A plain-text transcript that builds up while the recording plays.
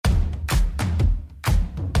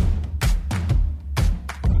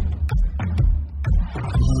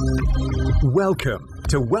Welcome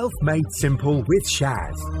to Wealth Made Simple with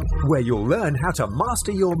Shaz, where you'll learn how to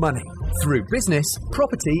master your money through business,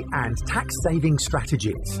 property, and tax-saving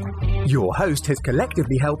strategies. Your host has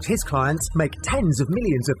collectively helped his clients make tens of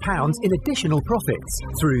millions of pounds in additional profits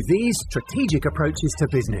through these strategic approaches to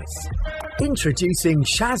business. Introducing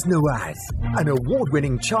Shaz Nawaz, an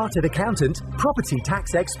award-winning chartered accountant, property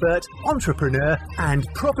tax expert, entrepreneur, and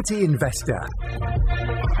property investor.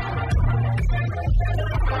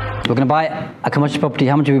 We're going to buy a commercial property.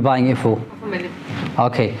 How much are we buying it for? $1 million.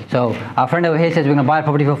 Okay, so our friend over here says we're going to buy a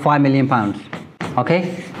property for £5 million.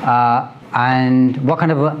 Okay, and what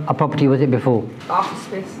kind of a property was it before? Office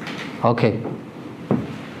space. Okay,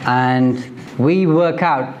 and we work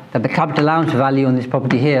out that the capital allowance value on this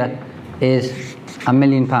property here is £1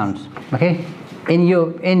 million. Okay, in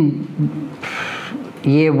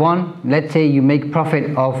year one, let's say you make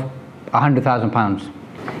profit of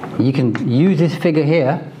 £100,000. You can use this figure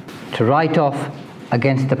here to write off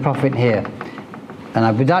against the profit here.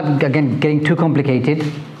 And without, again, getting too complicated,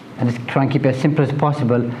 and just try and keep it as simple as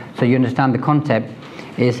possible so you understand the concept,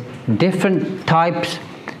 is different types,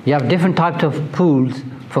 you have different types of pools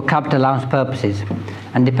for capital allowance purposes.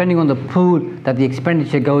 And depending on the pool that the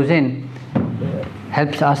expenditure goes in,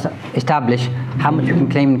 helps us establish how much we can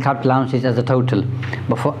claim in capital allowances as a total.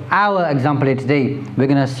 But for our example here today, we're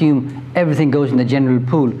going to assume everything goes in the general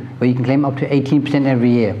pool, where you can claim up to 18%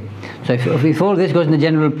 every year. So if all this goes in the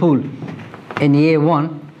general pool, in year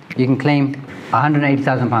one, you can claim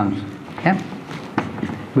 £180,000. Yeah?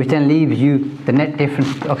 Which then leaves you the net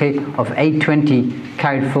difference, okay, of 820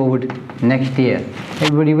 carried forward next year.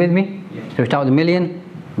 Everybody with me? Yeah. So we start with $1 million,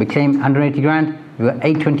 we claim 180 grand, we've got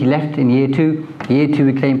 820 left in year two. Year two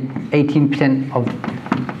we claim 18% of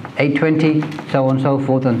 820, so on and so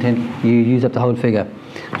forth until you use up the whole figure.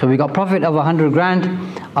 So we got profit of 100 grand.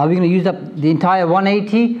 Are we going to use up the entire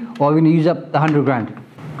 180 or are we going to use up the 100 grand?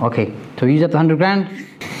 Okay, so we use up the 100 grand,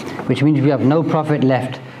 which means we have no profit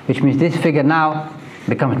left, which means this figure now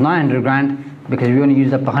becomes 900 grand because we only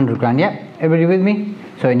used up 100 grand. Yeah, everybody with me?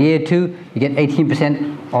 So in year two, you get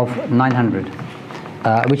 18% of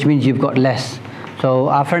 900, which means you've got less. So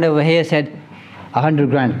our friend over here said 100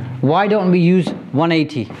 grand. Why don't we use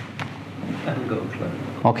 180?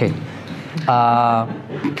 Okay.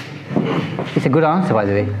 It's a good answer, by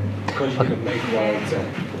the way. Because you didn't make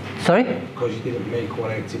 180. Sorry? Because you didn't make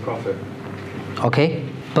 180 profit. Okay,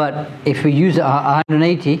 but if we use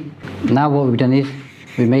 180, now what we've done is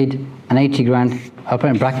we made an 80 grand, I'll put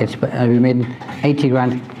in brackets, but we made an 80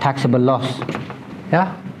 grand taxable loss.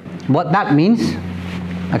 Yeah? What that means,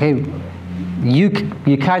 okay, you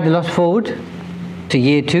carry the loss forward to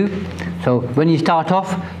year two. So when you start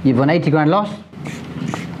off, you've got an 80 grand loss.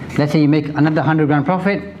 Let's say you make another 100 grand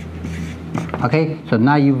profit. Okay, so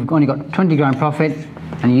now you've only got 20 grand profit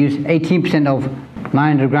and you use 18% of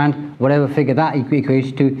 900 grand, whatever figure that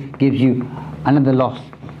equates to, gives you another loss.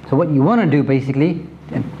 So what you want to do basically,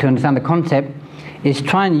 to understand the concept, is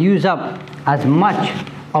try and use up as much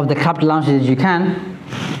of the capital allowances as you can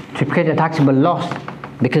to create a taxable loss.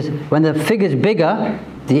 Because when the figure's bigger,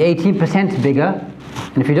 the 18% is bigger,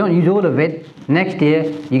 and if you don't use all of it, next year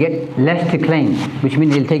you get less to claim, which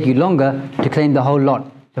means it'll take you longer to claim the whole lot.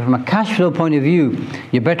 So from a cash flow point of view,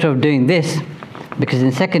 you're better off doing this, because in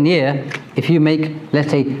the second year, if you make, let's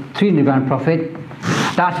say, 300 grand profit,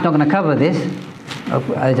 that's not going to cover this,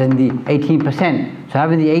 as in the 18%. So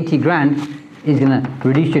having the 80 grand is going to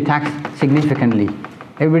reduce your tax significantly.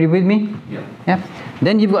 Everybody with me? Yeah. Yeah.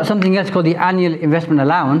 Then you've got something else called the annual investment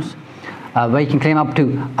allowance, where you can claim up to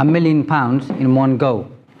 £1 million in one go,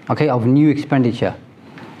 okay, of new expenditure,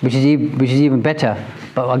 which is even better.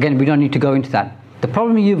 But again, we don't need to go into that. The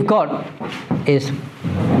problem you've got is,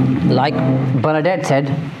 like Bernadette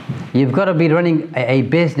said, you've got to be running a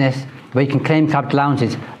business where you can claim capital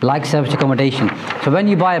allowances, like service accommodation. So when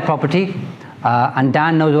you buy a property, and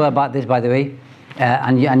Dan knows all about this, by the way,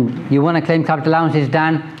 and you want to claim capital allowances,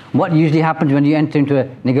 Dan, what usually happens when you enter into a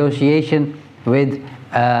negotiation with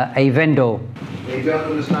a vendor? They don't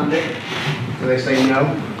understand it, so they say no.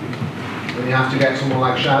 Then you have to get someone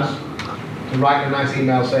like Shaz to write a nice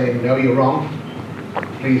email saying, no, you're wrong,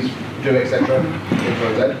 please do, etc.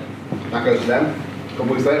 That goes to them. A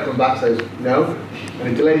couple weeks later, comes back, says no, and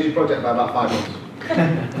it delays your project by about 5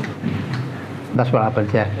 months. That's what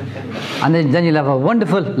happens, yeah. And then you'll have a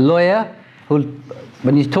wonderful lawyer who,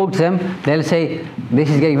 when you talk to them, they'll say, this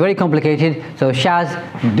is getting very complicated, so Shaz,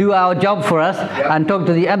 do our job for us, and talk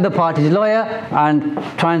to the other party's lawyer and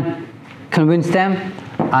try and convince them.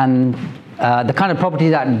 And the kind of property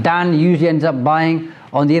that Dan usually ends up buying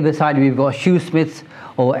On the other side, we've got Shoesmiths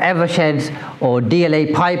or Eversheds or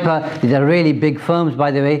DLA Piper. These are really big firms,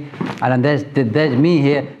 by the way. And then there's me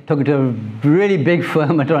here talking to a really big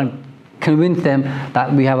firm and trying to convince them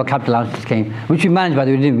that we have a capital allowance scheme, which we manage, by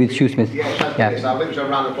the way, with Shoesmiths. Yeah, I'll give you a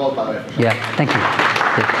round of applause, by the way. Yeah, thank you.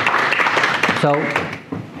 So,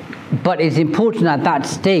 but it's important at that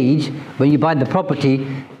stage, when you buy the property,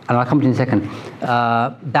 and I'll come to it in a second,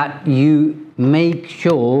 that you make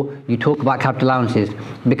sure you talk about capital allowances,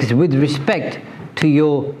 because with respect to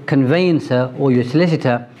your conveyancer or your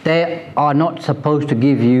solicitor, they are not supposed to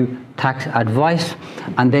give you tax advice,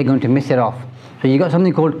 and they're going to miss it off. So you've got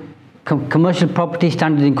something called commercial property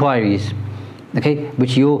standard inquiries, okay,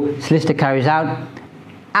 which your solicitor carries out.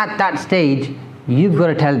 At that stage, you've got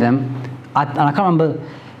to tell them, and I can't remember,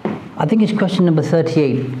 I think it's question number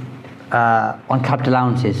 38 on capital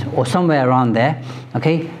allowances, or somewhere around there,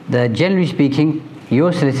 okay, generally speaking,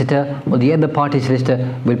 your solicitor or the other party solicitor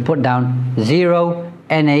will put down 0,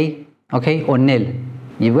 NA, okay, or nil.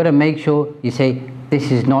 You've got to make sure you say this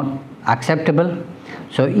is not acceptable.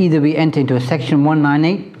 So either we enter into a section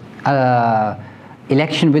 198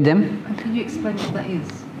 election with them. And can you explain what that is?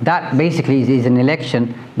 That basically is an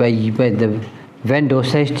election where the vendor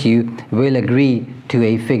says to you, we'll agree to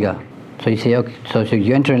a figure. So you say, okay, so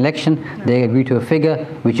you enter an election, they agree to a figure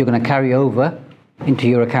which you're going to carry over into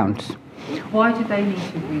your accounts. Why do they need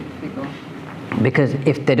to agree to a figure? Because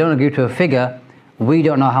if they don't agree to a figure, we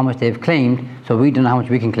don't know how much they've claimed, so we don't know how much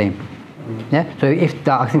we can claim. Yeah. So if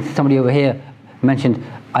I think somebody over here mentioned,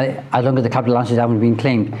 as long as the capital allowances haven't been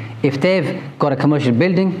claimed, if they've got a commercial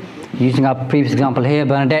building, using our previous example here,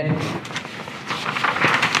 Bernadette,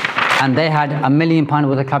 and they had £1 million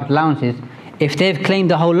worth of capital allowances, if they've claimed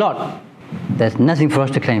the whole lot, there's nothing for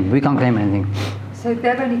us to claim. We can't claim anything. So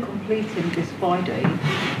they're only completing this Friday,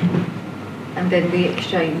 and then the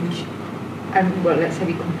exchange, and well, let's say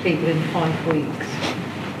we complete within 5 weeks.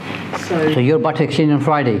 So you're about to exchange on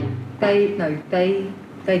Friday? They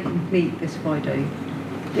complete this Friday.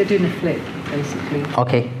 They're doing a flip, basically.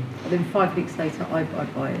 Okay. And then 5 weeks later, I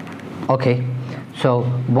buy it. Okay. Yeah. So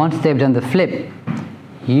once they've done the flip,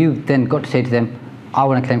 you've then got to say to them, I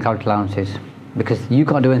want to claim capital allowances, because you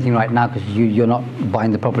can't do anything right now because you're not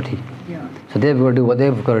buying the property. Yeah. So they've got to do what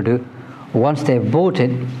they've got to do. Once they've bought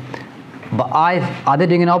it, but are they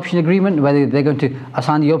doing an option agreement, whether they're going to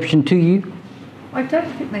assign the option to you? I don't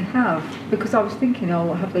think they have, because I was thinking,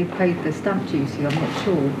 oh, have they paid the stamp duty? I'm not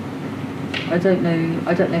sure. I don't know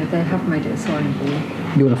if they have made it assignable.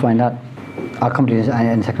 You want to find out? I'll come to this in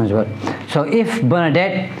a second as well. So if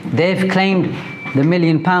Bernadette, they've claimed the £1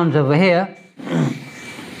 million over here,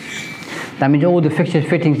 that means all the fixtures,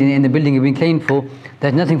 fittings in the building have been claimed for,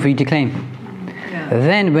 there's nothing for you to claim. Yeah.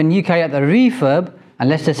 Then when you carry out the refurb, and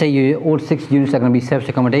let's just say all 6 units are going to be service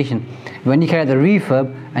accommodation, when you carry out the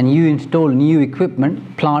refurb and you install new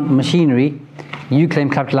equipment, plant, machinery, you claim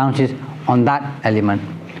capital allowances on that element.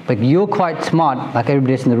 But you're quite smart, like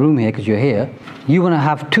everybody else in the room here, because you're here. You want to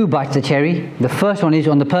have 2 bites of the cherry. The first one is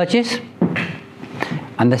on the purchase,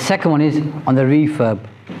 and the second one is on the refurb.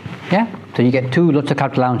 Yeah? So you get 2 lots of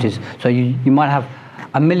capital allowances. So you might have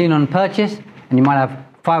 £1 million on purchase, and you might have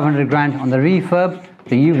 500 grand on the refurb.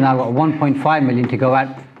 So you've now got 1.5 million to go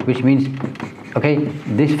at, which means, okay,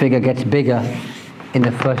 this figure gets bigger in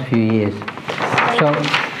the first few years. So if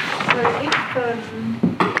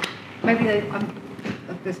maybe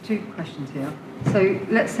there's 2 questions here. So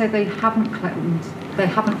let's say they haven't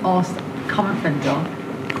asked the current vendor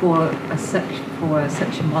for a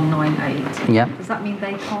section 198. Yeah. Does that mean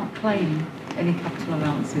they can't claim any capital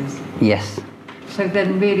allowances? Yes. So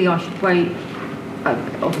then really I should wait,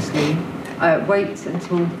 obviously, wait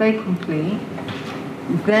until they complete,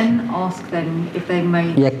 then ask them if they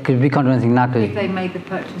made... Yeah, because we can't do anything now. If they made the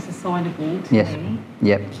purchase assignable to yes. me.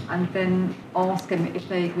 Yep. And then ask them if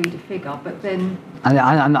they agreed a figure, but then...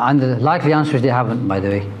 And the likely answer is they haven't, by the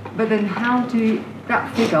way. But then how do...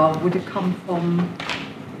 That figure would have come from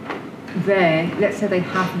there, let's say they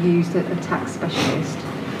have used a tax specialist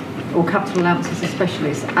or capital allowances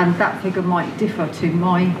specialist, and that figure might differ to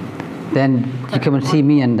my... Then you come and see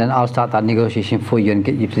me, and then I'll start that negotiation for you and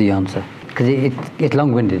get you to the answer. Because it's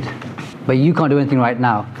long-winded. But you can't do anything right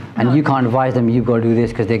now, and No. you can't advise them, you've got to do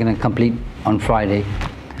this because they're going to complete on Friday.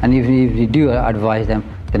 And even if you do advise them,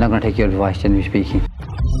 they're not going to take your advice, generally speaking.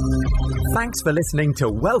 Thanks for listening to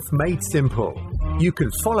Wealth Made Simple. You can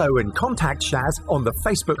follow and contact Shaz on the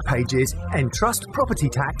Facebook pages Entrust Property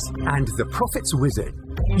Tax and The Profits Wizard.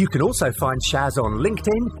 You can also find Shaz on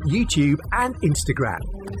LinkedIn, YouTube and Instagram.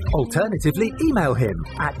 Alternatively, email him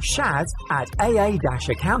at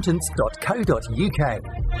shaz@aa-accountants.co.uk.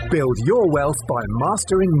 Build your wealth by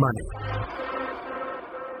mastering money.